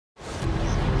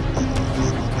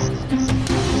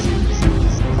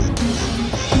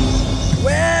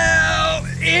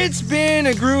It's been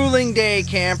a grueling day,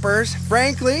 campers.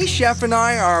 Frankly, Chef and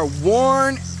I are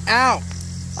worn out.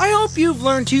 I hope you've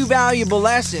learned two valuable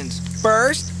lessons.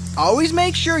 First, always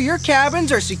make sure your cabins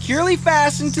are securely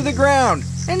fastened to the ground.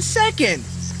 And second,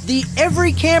 the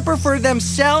every camper for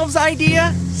themselves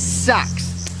idea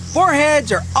sucks. 4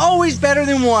 heads are always better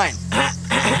than 1.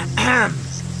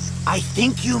 I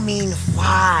think you mean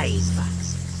 5.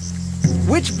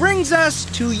 Which brings us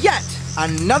to yet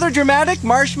another dramatic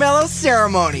marshmallow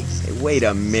ceremony. Hey, wait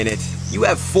a minute. You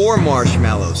have 4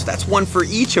 marshmallows. That's 1 for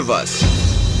each of us.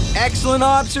 Excellent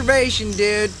observation,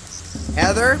 dude.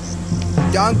 Heather,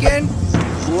 Duncan,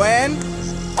 Gwen,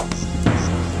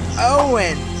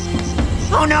 Owen.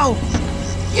 Oh no!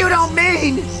 You don't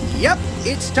mean! Yep,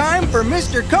 it's time for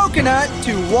Mr. Coconut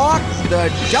to walk the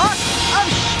dock of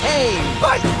shame.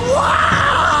 But why?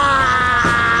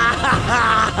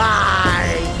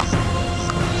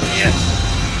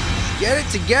 Get it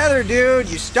together, dude.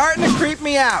 You're starting to creep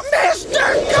me out.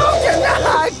 Mr.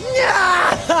 Coconut!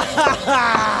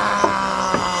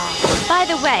 By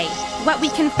the way, what we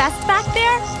confessed back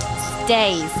there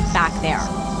stays back there.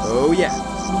 Oh, yeah.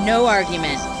 No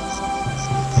argument.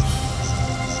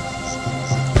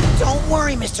 Don't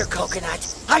worry, Mr.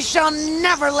 Coconut. I shall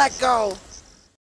never let go.